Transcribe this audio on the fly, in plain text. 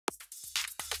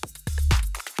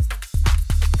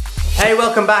Hey,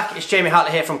 welcome back. It's Jamie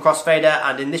Hartley here from Crossfader,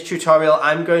 and in this tutorial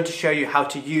I'm going to show you how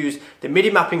to use the MIDI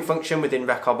mapping function within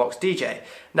Rekordbox DJ.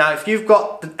 Now, if you've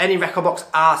got any Rekordbox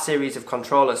R series of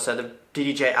controllers, so the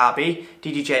DDJ RB,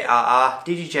 DDJ RR,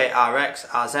 DDJ RX,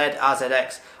 RZ,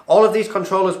 RZX, all of these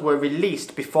controllers were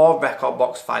released before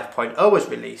Rekordbox 5.0 was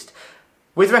released.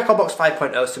 With Rekordbox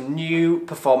 5.0, some new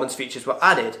performance features were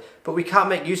added, but we can't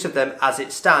make use of them as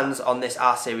it stands on this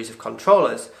R series of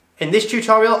controllers. In this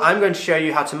tutorial, I'm going to show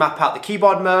you how to map out the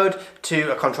keyboard mode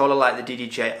to a controller like the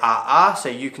DDJ RR, so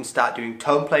you can start doing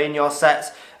tone play in your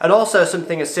sets, and also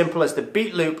something as simple as the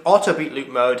beat loop, auto beat loop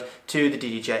mode to the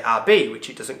DDJ RB, which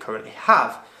it doesn't currently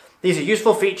have. These are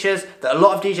useful features that a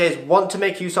lot of DJs want to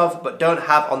make use of, but don't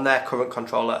have on their current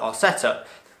controller or setup.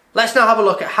 Let's now have a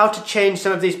look at how to change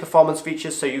some of these performance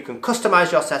features so you can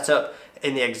customize your setup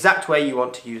in the exact way you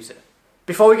want to use it.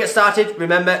 Before we get started,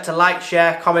 remember to like,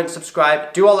 share, comment,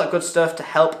 subscribe, do all that good stuff to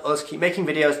help us keep making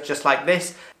videos just like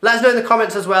this. Let us know in the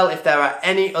comments as well if there are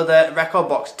any other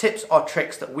Rekordbox tips or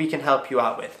tricks that we can help you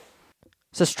out with.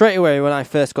 So straight away when I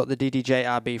first got the DDJ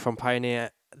RB from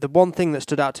Pioneer, the one thing that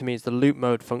stood out to me is the loop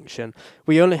mode function.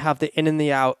 We only have the in and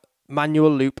the out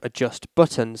manual loop adjust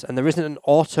buttons, and there isn't an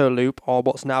auto loop or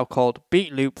what's now called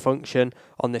beat loop function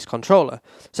on this controller.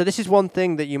 So this is one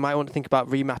thing that you might want to think about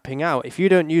remapping out. If you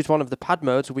don't use one of the pad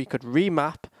modes, we could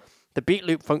remap the beat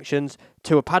loop functions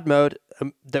to a pad mode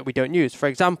that we don't use. For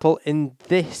example, in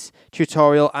this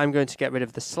tutorial I'm going to get rid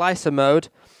of the slicer mode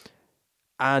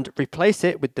and replace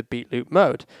it with the beat loop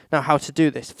mode. Now, how to do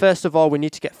this? First of all, we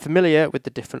need to get familiar with the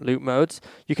different loop modes.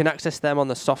 You can access them on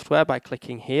the software by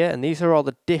clicking here, and these are all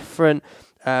the different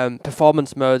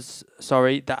performance modes,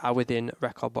 that are within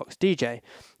Rekordbox DJ.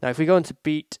 Now, if we go into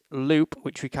beat loop,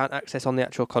 which we can't access on the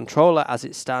actual controller as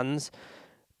it stands,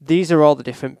 these are all the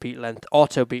different beat length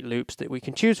auto beat loops that we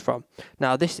can choose from.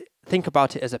 Now, think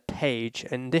about it as a page,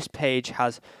 and this page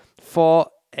has 4,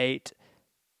 8,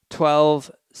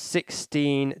 12,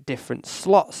 16 different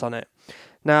slots on it.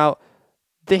 Now,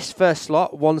 this first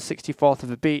slot, 1/64th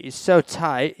of a beat, is so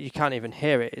tight you can't even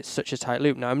hear it. It's such a tight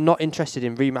loop. Now, I'm not interested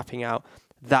in remapping out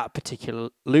that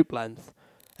particular loop length.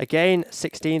 Again,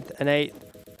 16th, an 8th,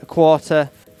 a quarter,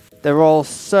 they're all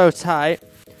so tight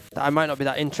that I might not be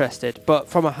that interested. But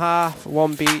from a half,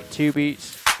 1 beat, 2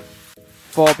 beats,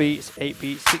 4 beats, 8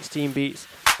 beats, 16 beats.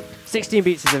 16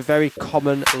 beats is a very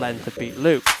common length of beat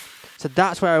loop. So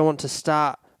that's where I want to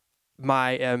start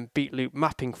my beat loop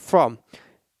mapping from.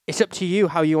 It's up to you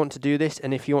how you want to do this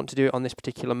and if you want to do it on this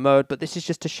particular mode, but this is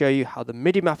just to show you how the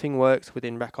MIDI mapping works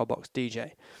within Rekordbox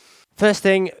DJ. First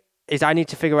thing is I need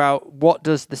to figure out what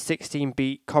does the 16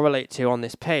 beat correlate to on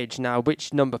this page. Now,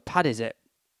 which number pad is it?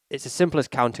 It's as simple as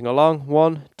counting along.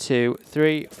 1, 2,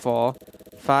 3, 4,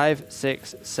 5,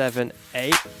 6, 7,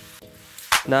 8,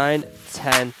 9,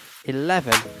 10,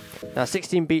 11. Now,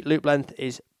 16 beat loop length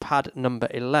is pad number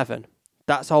 11.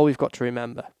 That's all we've got to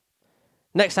remember.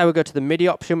 Next, I will go to the MIDI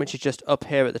option, which is just up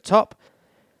here at the top.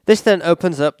 This then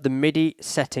opens up the MIDI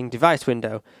setting device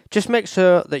window. Just make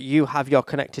sure that you have your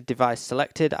connected device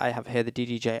selected. I have here the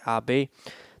DDJ RB.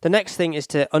 The next thing is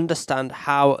to understand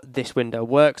how this window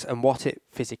works and what it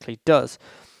physically does.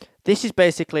 This is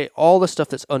basically all the stuff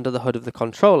that's under the hood of the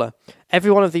controller.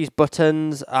 Every one of these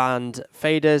buttons and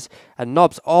faders and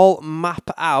knobs all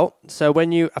map out. So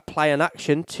when you apply an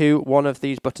action to one of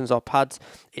these buttons or pads,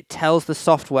 it tells the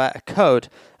software a code.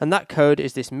 And that code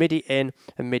is this MIDI in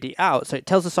and MIDI out. So it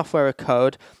tells the software a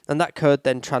code, and that code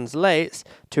then translates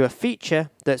to a feature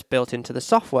that's built into the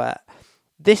software.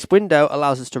 This window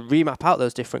allows us to remap out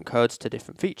those different codes to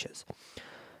different features.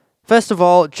 First of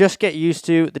all, just get used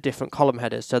to the different column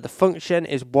headers. So the function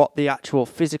is what the actual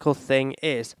physical thing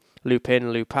is. Loop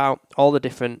in, loop out, all the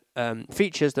different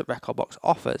features that Rekordbox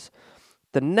offers.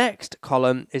 The next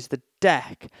column is the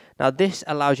deck. Now, this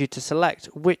allows you to select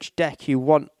which deck you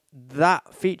want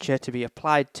that feature to be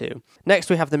applied to. Next,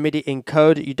 we have the MIDI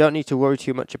encode. You don't need to worry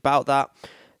too much about that.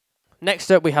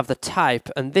 Next up, we have the type,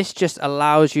 and this just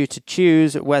allows you to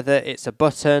choose whether it's a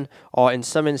button or, in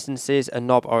some instances, a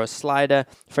knob or a slider.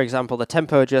 For example, the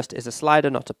tempo adjust is a slider,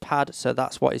 not a pad, so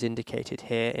that's what is indicated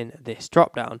here in this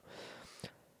drop-down.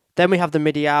 Then we have the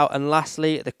MIDI out, and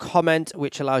lastly, the comment,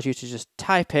 which allows you to just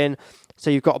type in,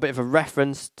 so you've got a bit of a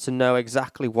reference to know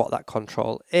exactly what that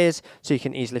control is, so you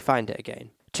can easily find it again.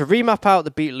 To remap out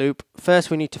the beat loop, first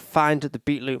we need to find the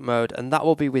beat loop mode, and that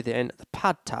will be within the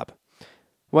pad tab.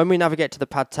 When we navigate to the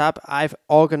pad tab, I've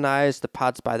organized the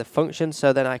pads by the function,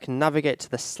 so then I can navigate to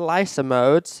the slicer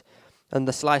modes and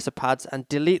the slicer pads and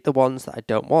delete the ones that I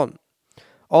don't want.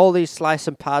 All these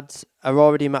slicer pads are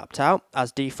already mapped out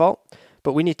as default,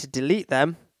 but we need to delete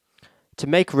them to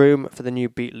make room for the new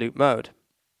beat loop mode.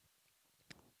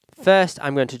 First,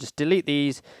 I'm going to just delete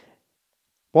these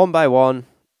one by one.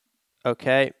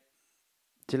 Okay,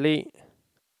 delete.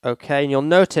 Okay, and you'll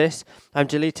notice I'm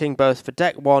deleting both for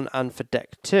deck 1 and for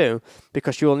deck 2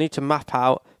 because you will need to map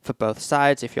out for both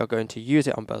sides if you're going to use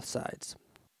it on both sides.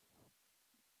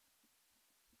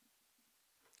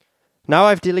 Now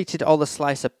I've deleted all the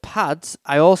slicer pads,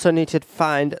 I also need to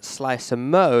find slicer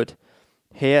mode.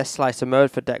 Here, slicer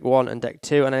mode for deck 1 and deck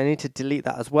 2, and I need to delete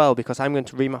that as well because I'm going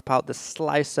to remap out the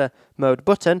slicer mode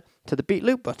button to the beat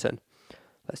loop button.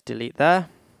 Let's delete there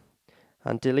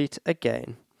and delete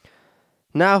again.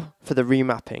 Now for the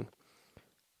remapping.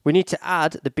 We need to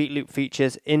add the beat loop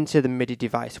features into the MIDI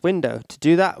device window. To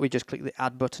do that, we just click the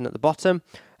add button at the bottom,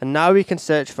 and now we can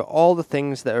search for all the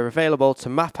things that are available to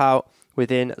map out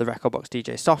within the Rekordbox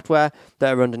DJ software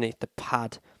that are underneath the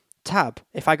pad tab.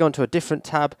 If I go into a different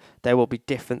tab, there will be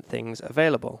different things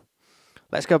available.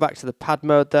 Let's go back to the pad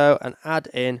mode though and add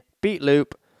in beat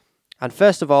loop, and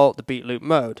first of all the beat loop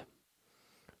mode.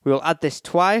 We will add this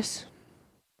twice,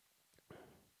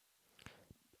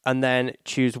 and then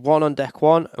choose one on deck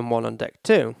 1 and one on deck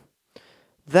 2.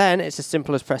 Then it's as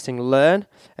simple as pressing learn,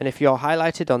 and if you're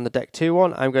highlighted on the deck 2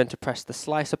 one, I'm going to press the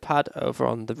slicer pad over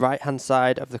on the right hand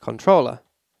side of the controller.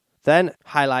 Then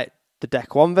highlight the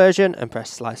deck 1 version and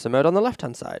press slicer mode on the left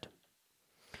hand side.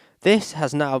 This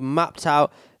has now mapped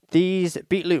out these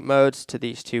beat loop modes to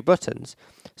these two buttons.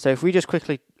 So if we just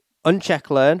quickly uncheck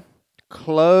learn,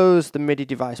 close the MIDI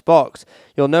device box,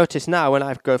 you'll notice now when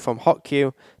I go from hot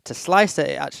cue to slicer,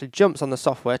 it actually jumps on the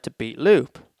software to beat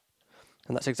loop.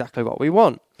 And that's exactly what we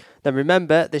want. Then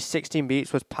remember, this 16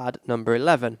 beats was pad number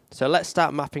 11. So let's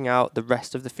start mapping out the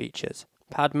rest of the features.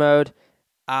 Pad mode,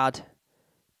 add,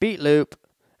 beat loop,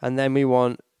 and then we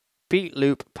want beat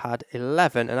loop pad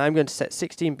 11. And I'm going to set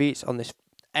 16 beats on this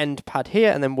end pad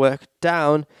here and then work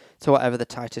down to whatever the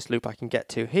tightest loop I can get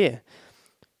to here.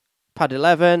 Pad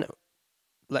 11,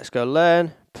 let's go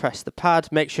learn, press the pad,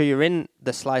 make sure you're in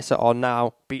the slicer or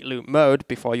now beat loop mode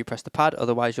before you press the pad,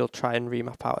 otherwise you'll try and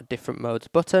remap out a different modes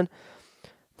button.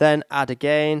 Then add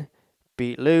again,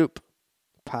 beat loop,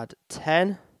 pad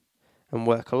 10, and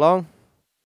work along.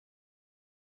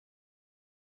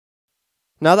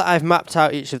 Now that I've mapped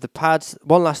out each of the pads,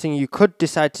 one last thing you could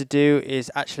decide to do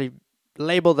is actually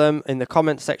label them in the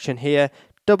comments section here,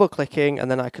 double clicking, and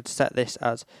then I could set this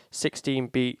as 16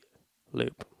 beat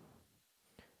loop.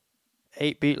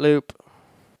 8-beat loop.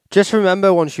 Just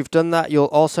remember, once you've done that, you'll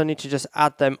also need to just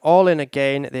add them all in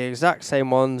again, the exact same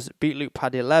ones, beat loop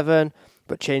pad 11,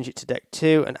 but change it to deck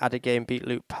 2 and add again beat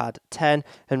loop pad 10,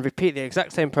 and repeat the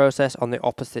exact same process on the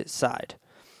opposite side.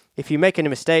 If you make any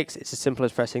mistakes, it's as simple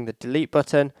as pressing the delete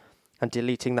button and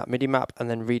deleting that MIDI map and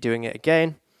then redoing it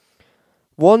again.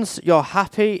 Once you're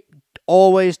happy,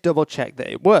 always double check that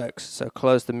it works. So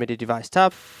close the MIDI device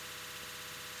tab,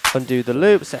 undo the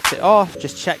loop, set it off,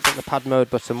 just check that the pad mode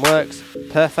button works,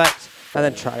 perfect, and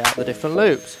then try out the different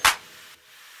loops.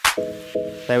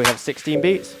 There we have 16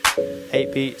 beats,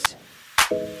 8 beats,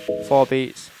 4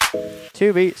 beats,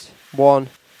 2 beats, 1,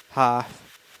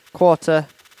 half, quarter,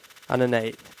 and an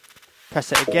eighth.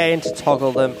 Press it again to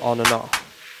toggle them on and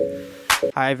off.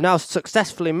 I've now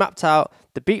successfully mapped out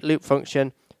the beat loop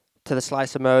function to the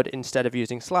slicer mode instead of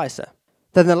using slicer.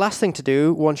 Then the last thing to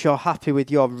do, once you're happy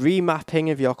with your remapping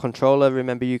of your controller,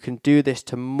 remember you can do this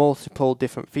to multiple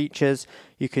different features.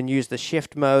 You can use the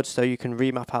shift mode, so you can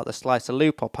remap out the slicer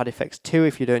loop or pad effects 2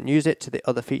 if you don't use it to the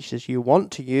other features you want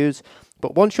to use.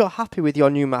 But once you're happy with your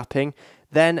new mapping,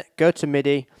 then go to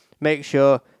MIDI, make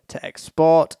sure to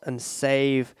export and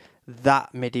save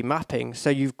that MIDI mapping so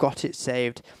you've got it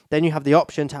saved. Then you have the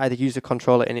option to either use the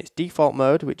controller in its default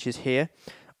mode, which is here,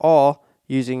 or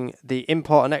using the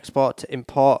import and export to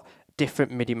import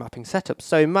different MIDI mapping setups.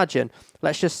 So imagine,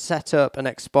 let's just set up and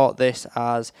export this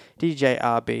as DDJ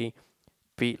RB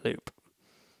beat loop,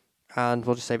 and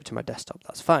we'll just save it to my desktop,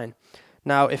 that's fine.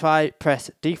 Now if I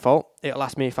press default, it'll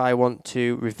ask me if I want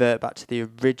to revert back to the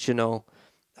original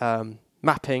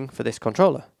mapping for this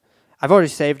controller. I've already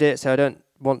saved it, so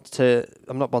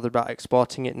I'm not bothered about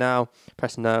exporting it now.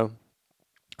 Press no,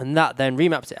 and that then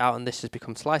remaps it out, and this has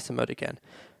become slicer mode again.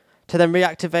 To then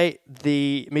reactivate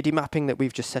the MIDI mapping that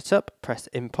we've just set up, press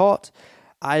import.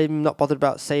 I'm not bothered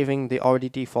about saving the already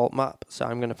default map, so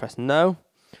I'm going to press no.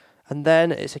 And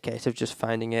then it's a case of just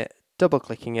finding it, double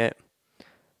clicking it,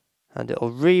 and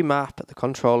it'll remap the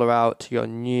controller out to your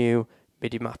new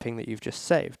MIDI mapping that you've just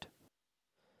saved.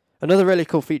 Another really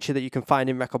cool feature that you can find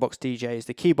in Rekordbox DJ is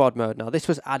the keyboard mode. Now this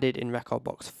was added in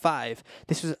Rekordbox 5.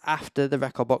 This was after the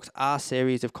Rekordbox R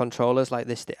series of controllers like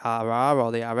this, the RR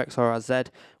or the RX or RZ,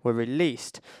 were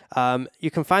released. You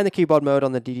can find the keyboard mode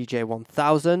on the DDJ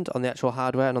 1000 on the actual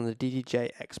hardware and on the DDJ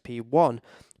XP1.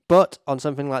 But on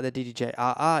something like the DDJ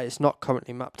RR, it's not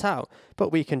currently mapped out.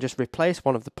 But we can just replace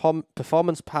one of the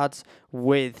performance pads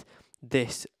with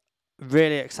this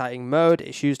really exciting mode.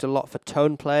 It's used a lot for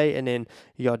tone play and in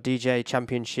your DJ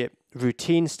championship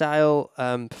routine style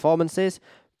performances.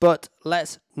 But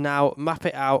let's now map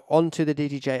it out onto the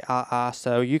DDJ RR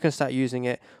so you can start using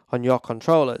it on your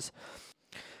controllers.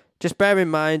 Just bear in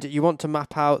mind you want to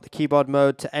map out the keyboard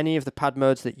mode to any of the pad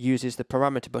modes that uses the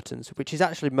parameter buttons, which is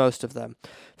actually most of them.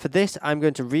 For this, I'm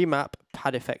going to remap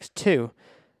pad effects 2.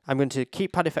 I'm going to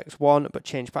keep pad effects 1 but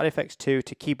change pad effects 2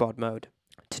 to keyboard mode.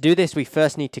 To do this, we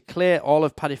first need to clear all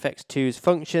of pad effects 2's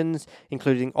functions,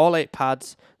 including all 8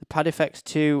 pads, the pad effects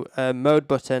 2 mode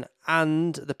button,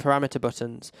 and the parameter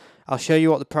buttons. I'll show you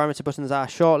what the parameter buttons are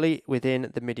shortly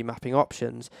within the MIDI mapping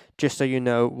options, just so you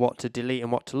know what to delete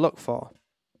and what to look for.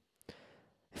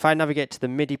 If I navigate to the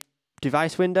MIDI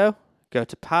device window, go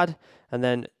to pad, and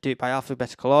then do it by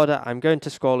alphabetical order, I'm going to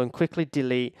scroll and quickly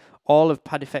delete all of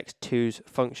pad effects 2's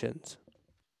functions.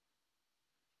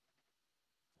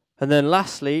 And then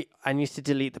lastly, I need to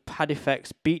delete the pad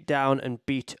effects beat down and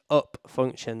beat up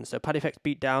functions. So pad effects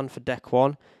beat down for deck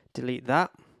 1, delete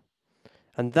that.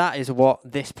 And that is what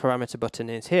this parameter button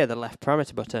is here, the left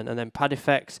parameter button. And then pad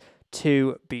effects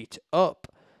 2 beat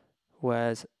up.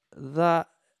 Where's that?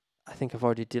 I think I've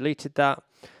already deleted that.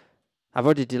 I've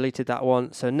already deleted that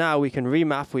one. So now we can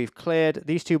remap. We've cleared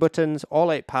these 2 buttons,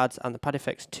 all 8 pads, and the pad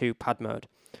effects 2 pad mode.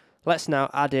 Let's now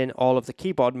add in all of the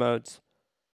keyboard modes.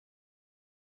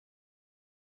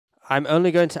 I'm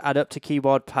only going to add up to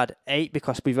keyboard pad 8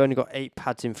 because we've only got 8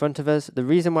 pads in front of us. The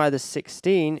reason why there's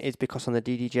 16 is because on the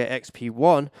DDJ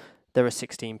XP1 there are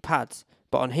 16 pads.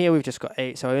 But on here we've just got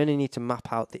 8, so I only need to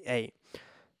map out the 8.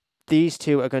 These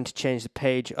 2 are going to change the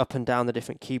page up and down the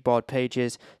different keyboard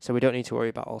pages, so we don't need to worry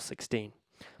about all 16.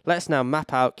 Let's now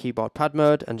map out keyboard pad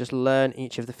mode and just learn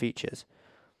each of the features.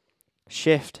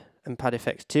 Shift and pad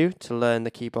effects 2 to learn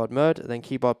the keyboard mode, and then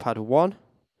keyboard pad 1,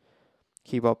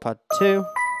 keyboard pad 2.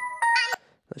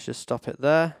 Let's just stop it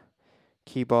there.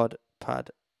 Keyboard pad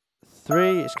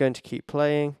 3 is going to keep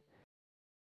playing.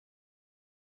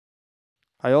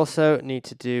 I also need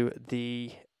to do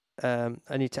the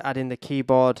I need to add in the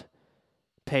keyboard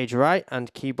page right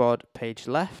and keyboard page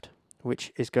left,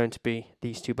 which is going to be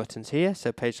these 2 buttons here.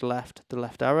 So page left, the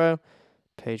left arrow,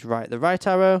 page right, the right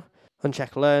arrow.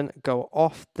 Uncheck learn, go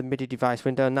off the MIDI device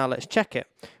window. Now let's check it.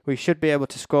 We should be able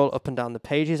to scroll up and down the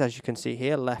pages, as you can see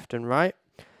here, left and right.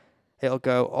 It'll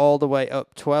go all the way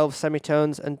up 12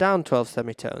 semitones and down 12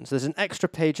 semitones. There's an extra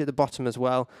page at the bottom as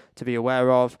well to be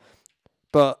aware of.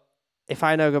 But if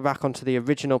I now go back onto the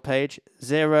original page,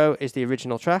 0 is the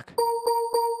original track.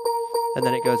 And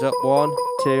then it goes up 1,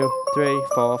 2, 3,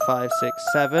 4, 5, 6,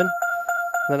 7. And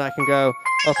then I can go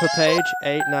up a page,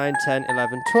 8, 9, 10,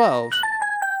 11, 12.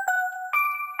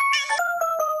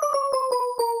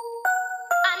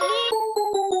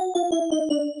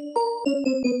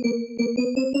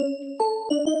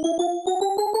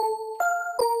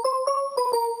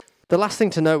 The last thing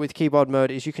to note with keyboard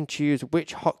mode is you can choose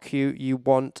which hot cue you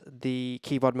want the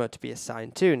keyboard mode to be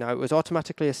assigned to. Now it was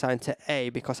automatically assigned to A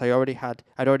because I'd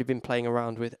already been playing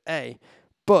around with A.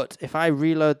 But if I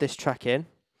reload this track in,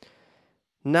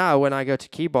 now when I go to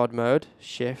keyboard mode,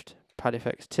 Shift, Pad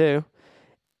Effects 2,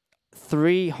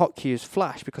 3 hot cues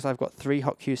flash because I've got 3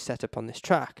 hot cues set up on this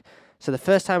track. So the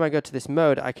first time I go to this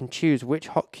mode, I can choose which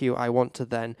hot cue I want to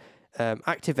then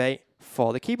activate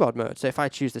for the keyboard mode. So if I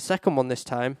choose the second one this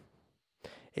time,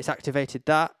 it's activated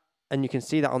that, and you can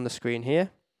see that on the screen here.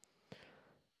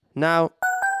 Now,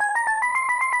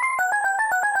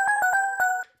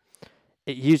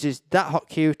 it uses that hot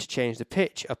cue to change the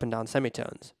pitch up and down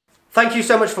semitones. Thank you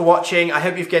so much for watching. I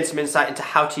hope you've gained some insight into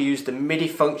how to use the MIDI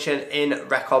function in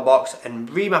Rekordbox and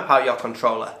remap out your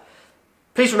controller.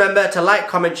 Please remember to like,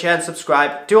 comment, share and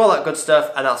subscribe, do all that good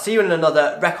stuff, and I'll see you in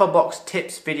another Rekordbox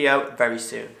tips video very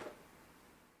soon.